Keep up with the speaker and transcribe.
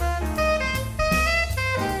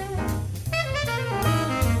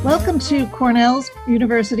Welcome to Cornell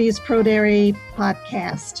University's ProDairy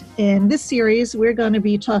podcast. In this series, we're going to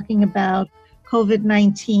be talking about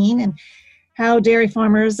COVID-19 and how dairy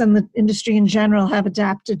farmers and the industry in general have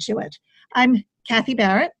adapted to it. I'm Kathy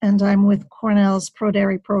Barrett, and I'm with Cornell's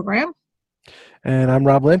ProDairy program. And I'm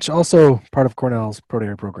Rob Lynch, also part of Cornell's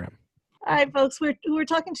ProDairy program. All right, folks, who we're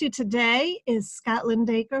talking to today is Scott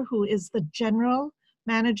Lindaker, who is the general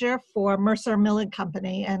manager for Mercer Milling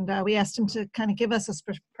Company. And we asked him to kind of give us a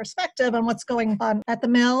perspective on what's going on at the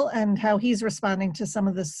mill and how he's responding to some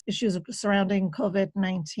of the issues surrounding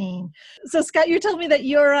COVID-19. So, Scott, you told me that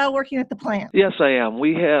you're working at the plant. Yes, I am.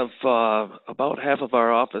 We have about half of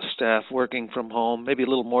our office staff working from home, maybe a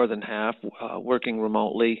little more than half working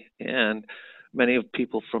remotely, and many of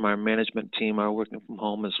people from our management team are working from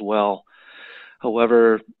home as well.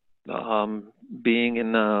 However, being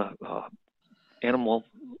in animal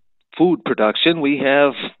food production, we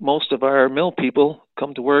have most of our mill people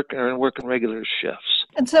come to work and work in regular shifts.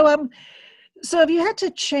 And so have you had to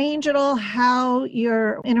change at all how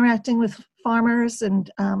you're interacting with farmers and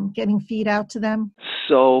getting feed out to them?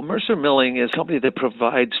 So Mercer Milling is a company that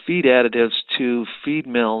provides feed additives to feed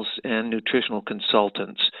mills and nutritional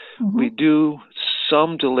consultants. Mm-hmm. We do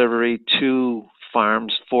some delivery to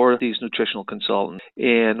farms for these nutritional consultants,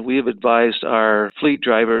 and we have advised our fleet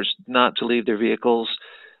drivers not to leave their vehicles.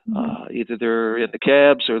 Either they're in the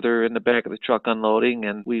cabs or they're in the back of the truck unloading,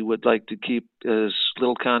 and we would like to keep as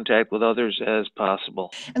little contact with others as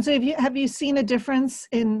possible. And so have you seen a difference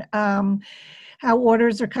in how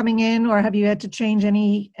orders are coming in, or have you had to change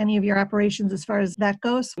any of your operations as far as that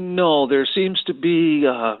goes? No, there seems to be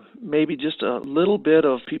maybe just a little bit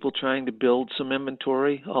of people trying to build some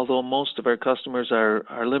inventory, although most of our customers are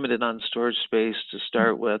limited on storage space to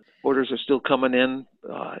start with. Orders are still coming in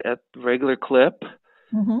at regular clip.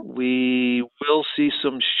 Mm-hmm. We will see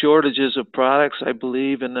some shortages of products, I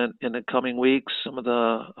believe, in the coming weeks. Some of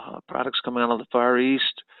the products coming out of the Far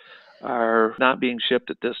East are not being shipped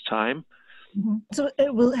at this time. Mm-hmm. So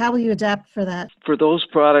how will you adapt for that? For those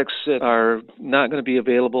products that are not going to be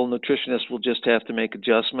available, nutritionists will just have to make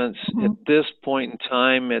adjustments. Mm-hmm. At this point in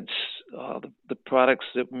time, it's the products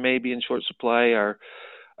that may be in short supply are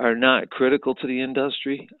not critical to the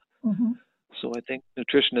industry. Mm-hmm. So I think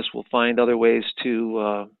nutritionists will find other ways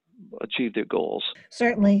to achieve their goals.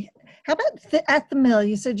 Certainly. How about at the mill?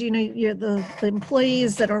 You said, you're the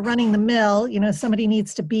employees that are running the mill, somebody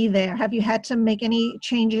needs to be there. Have you had to make any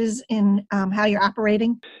changes in how you're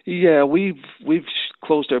operating? Yeah, we've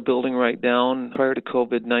closed our building right down. Prior to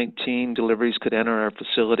COVID-19, deliveries could enter our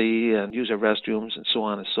facility and use our restrooms and so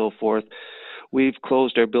on and so forth. We've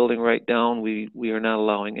closed our building right down. We are not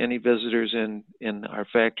allowing any visitors in our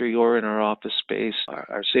factory or in our office space.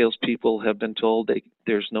 Our salespeople have been told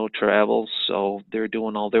there's no travel, so they're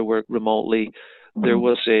doing all their work remotely. Mm-hmm. There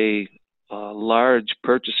was a large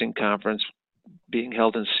purchasing conference being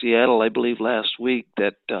held in Seattle, I believe, last week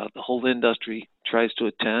that the whole industry tries to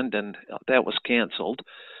attend, and that was canceled.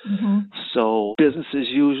 Mm-hmm. So business as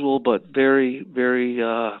usual, but very, very,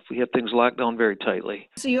 we have things locked down very tightly.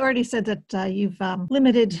 So you already said that you've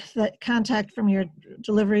limited the contact from your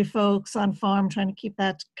delivery folks on farm, trying to keep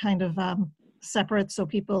that kind of separate so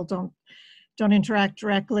people don't interact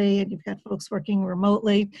directly, and you've got folks working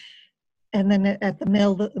remotely. And then at the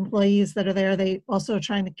mill, the employees that are there, they also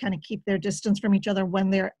trying to kind of keep their distance from each other when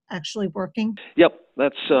they're actually working? Yep,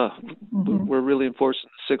 that's mm-hmm. We're really enforcing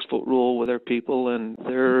the 6-foot rule with our people, and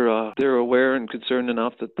they're aware and concerned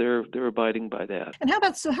enough that they're abiding by that. And how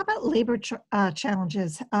about labor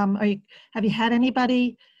challenges? Have you had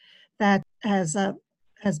anybody that has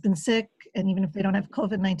been sick, and even if they don't have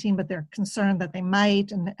COVID-19, but they're concerned that they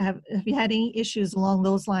might? And have you had any issues along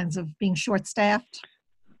those lines of being short-staffed?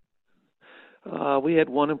 We had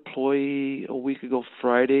one employee a week ago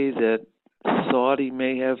Friday that thought he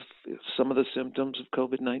may have some of the symptoms of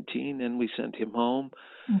COVID-19, and we sent him home.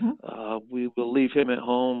 Mm-hmm. We will leave him at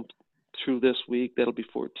home through this week. That'll be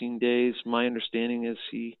 14 days. My understanding is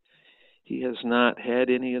he has not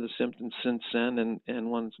had any of the symptoms since then,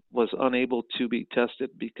 and was unable to be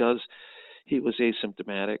tested because he was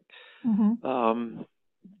asymptomatic. Mm-hmm.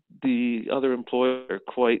 The other employees are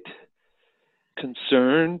quite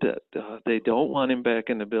concerned that they don't want him back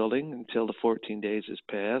in the building until the 14 days has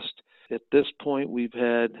passed. At this point, we've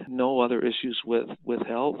had no other issues with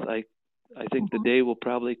health. I think mm-hmm. the day will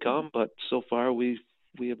probably come, but so far we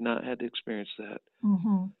have not had to experience that.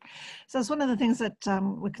 Mm-hmm. So it's one of the things that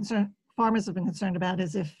farmers have been concerned about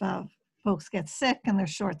is if folks get sick and they're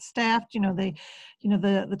short-staffed,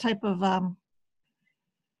 the type of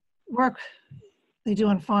work they do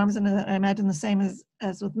on farms, and I imagine the same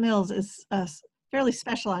as with mills, is fairly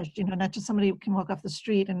specialized, not just somebody who can walk off the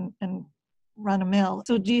street and run a mill.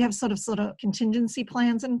 So do you have sort of contingency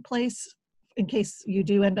plans in place in case you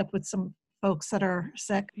do end up with some folks that are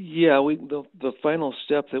sick? Yeah, the final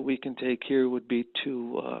step that we can take here would be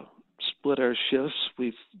to split our shifts.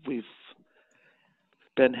 We've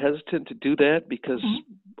been hesitant to do that because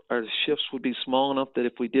our shifts would be small enough that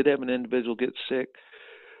if we did have an individual get sick,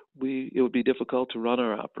 it would be difficult to run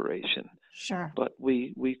our operation. Sure. But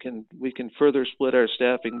we can further split our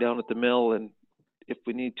staffing down at the mill, and if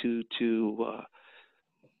we need to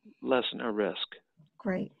lessen our risk.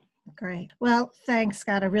 Great. Well, thanks,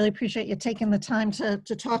 Scott. I really appreciate you taking the time to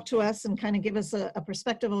talk to us and kind of give us a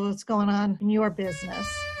perspective of what's going on in your business.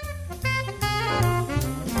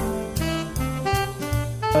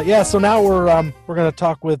 So now we're going to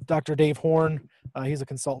talk with Dr. Dave Horn. He's a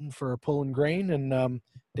consultant for Pool & Grain. And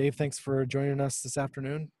Dave, thanks for joining us this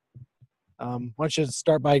afternoon. Why don't you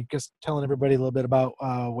start by just telling everybody a little bit about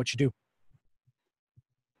what you do?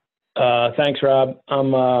 Thanks, Rob.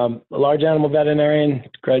 I'm a large animal veterinarian,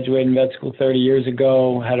 graduated in vet school 30 years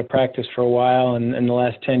ago, had a practice for a while, and in the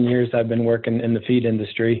last 10 years I've been working in the feed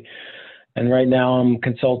industry. And right now I'm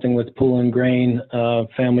consulting with Pool & Grain,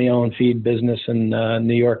 family-owned feed business in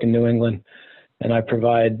New York and New England. And I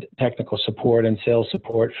provide technical support and sales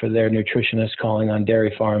support for their nutritionists calling on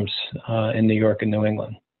dairy farms in New York and New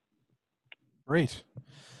England. Great.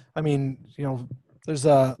 I mean, there's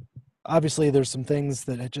obviously there's some things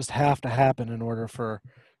that just have to happen in order for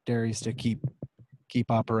dairies to keep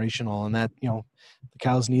operational, and that, the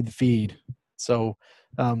cows need the feed. So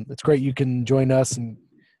it's great you can join us, and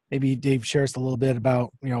maybe Dave share us a little bit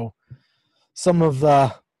about, some of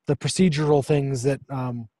the procedural things that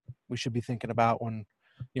we should be thinking about when,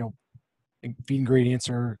 feed ingredients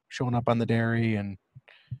are showing up on the dairy, and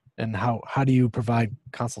how do you provide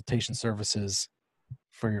consultation services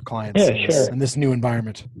for your clients in this new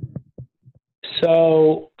environment?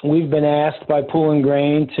 So we've been asked by Pool &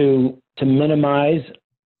 Grain to minimize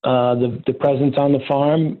the presence on the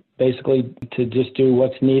farm, basically to just do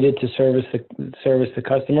what's needed to service the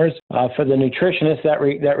customers. For the nutritionist,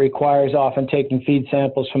 that requires often taking feed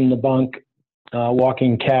samples from the bunk,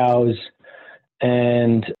 walking cows,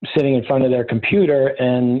 and sitting in front of their computer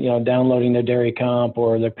and downloading their dairy comp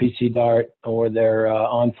or their PC Dart or their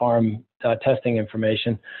on-farm testing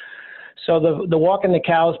information. So the walking the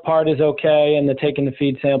cows part is okay, and the taking the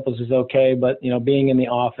feed samples is okay, but being in the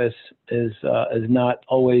office is not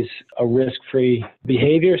always a risk-free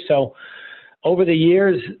behavior. So over the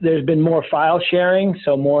years, there's been more file sharing,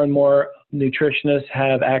 so more and more nutritionists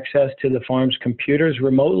have access to the farm's computers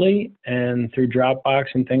remotely and through Dropbox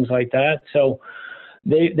and things like that. So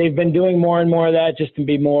they've been doing more and more of that just to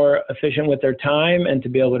be more efficient with their time and to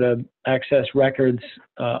be able to access records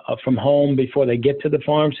from home before they get to the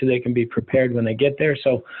farm so they can be prepared when they get there.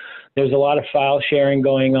 So there's a lot of file sharing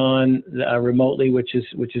going on remotely, which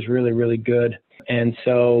is really, really good. And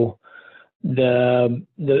so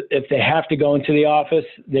if they have to go into the office,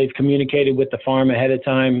 they've communicated with the farm ahead of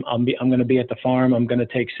time. I'm going to be at the farm. I'm going to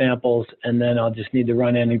take samples, and then I'll just need to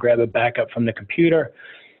run in and grab a backup from the computer.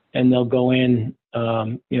 And they'll go in,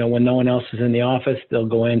 when no one else is in the office, they'll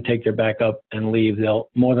go in, take their backup, and leave. They'll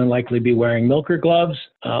more than likely be wearing milker gloves.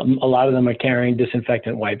 A lot of them are carrying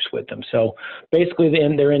disinfectant wipes with them. So basically,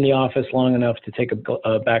 they're in the office long enough to take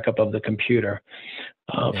a backup of the computer.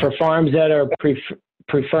 For farms that are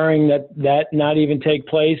preferring that not even take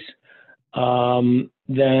place,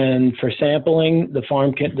 then for sampling,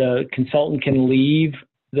 the consultant can leave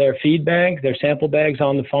their feed bag, their sample bags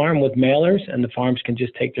on the farm with mailers, and the farms can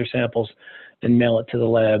just take their samples and mail it to the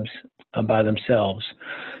labs by themselves.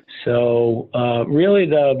 So really,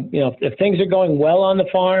 if things are going well on the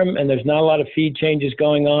farm and there's not a lot of feed changes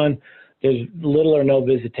going on, there's little or no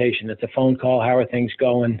visitation. It's a phone call. How are things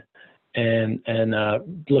going? And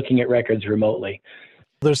looking at records remotely.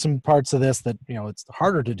 There's some parts of this that it's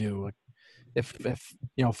harder to do if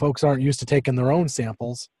folks aren't used to taking their own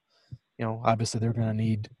samples. Obviously they're going to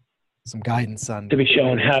need some guidance on to be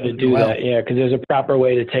shown how to do that. Yeah, because there's a proper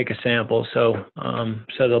way to take a sample. So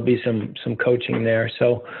there'll be some coaching there.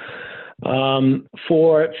 So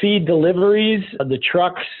for feed deliveries, the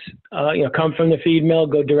trucks come from the feed mill,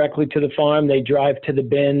 go directly to the farm. They drive to the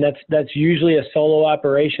bin. That's usually a solo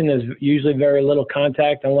operation. There's usually very little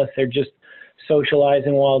contact unless they're just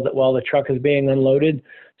socializing while the truck is being unloaded.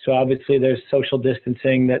 So obviously there's social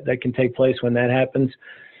distancing that can take place when that happens.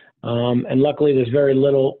 And luckily there's very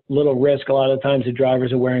little risk. A lot of times the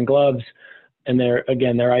drivers are wearing gloves and they're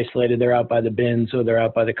isolated. They're out by the bins or they're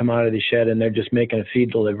out by the commodity shed and they're just making a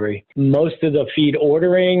feed delivery. Most of the feed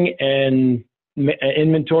ordering and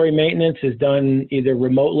inventory maintenance is done either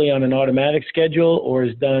remotely on an automatic schedule or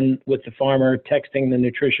is done with the farmer texting the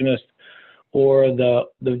nutritionist or the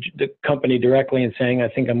company directly and saying, I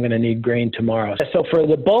think I'm going to need grain tomorrow. So for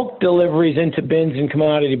the bulk deliveries into bins and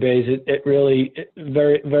commodity bays, it really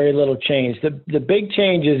very, very little change. The big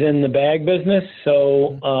change is in the bag business.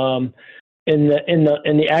 So in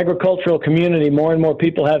the agricultural community, more and more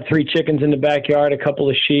people have 3 chickens in the backyard, a couple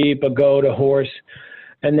of sheep, a goat, a horse,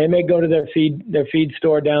 and they may go to their feed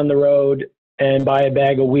store down the road and buy a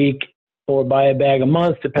bag a week or buy a bag a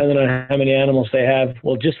month, depending on how many animals they have.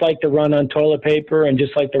 Well, just like the run on toilet paper and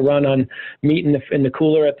just like the run on meat in the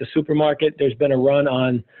cooler at the supermarket, there's been a run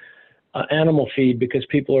on animal feed because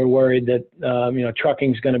people are worried that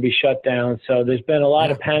trucking is going to be shut down. So there's been a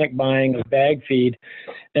lot of panic buying of bag feed.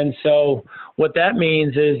 And so what that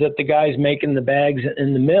means is that the guys making the bags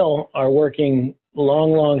in the mill are working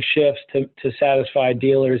long shifts to satisfy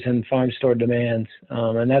dealers and farm store demands.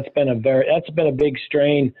 And that's been a big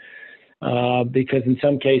strain because in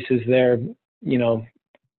some cases they're,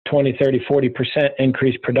 20, 30, 40%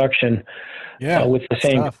 increased production with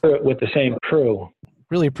the same crew.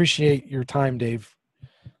 Really appreciate your time, Dave.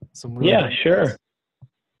 Sure.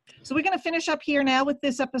 So we're going to finish up here now with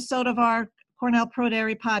this episode of our Cornell Pro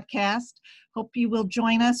Dairy podcast. Hope you will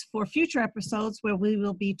join us for future episodes where we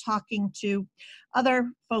will be talking to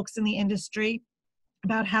other folks in the industry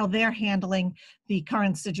about how they're handling the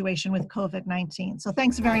current situation with COVID-19. So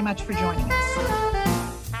thanks very much for joining us.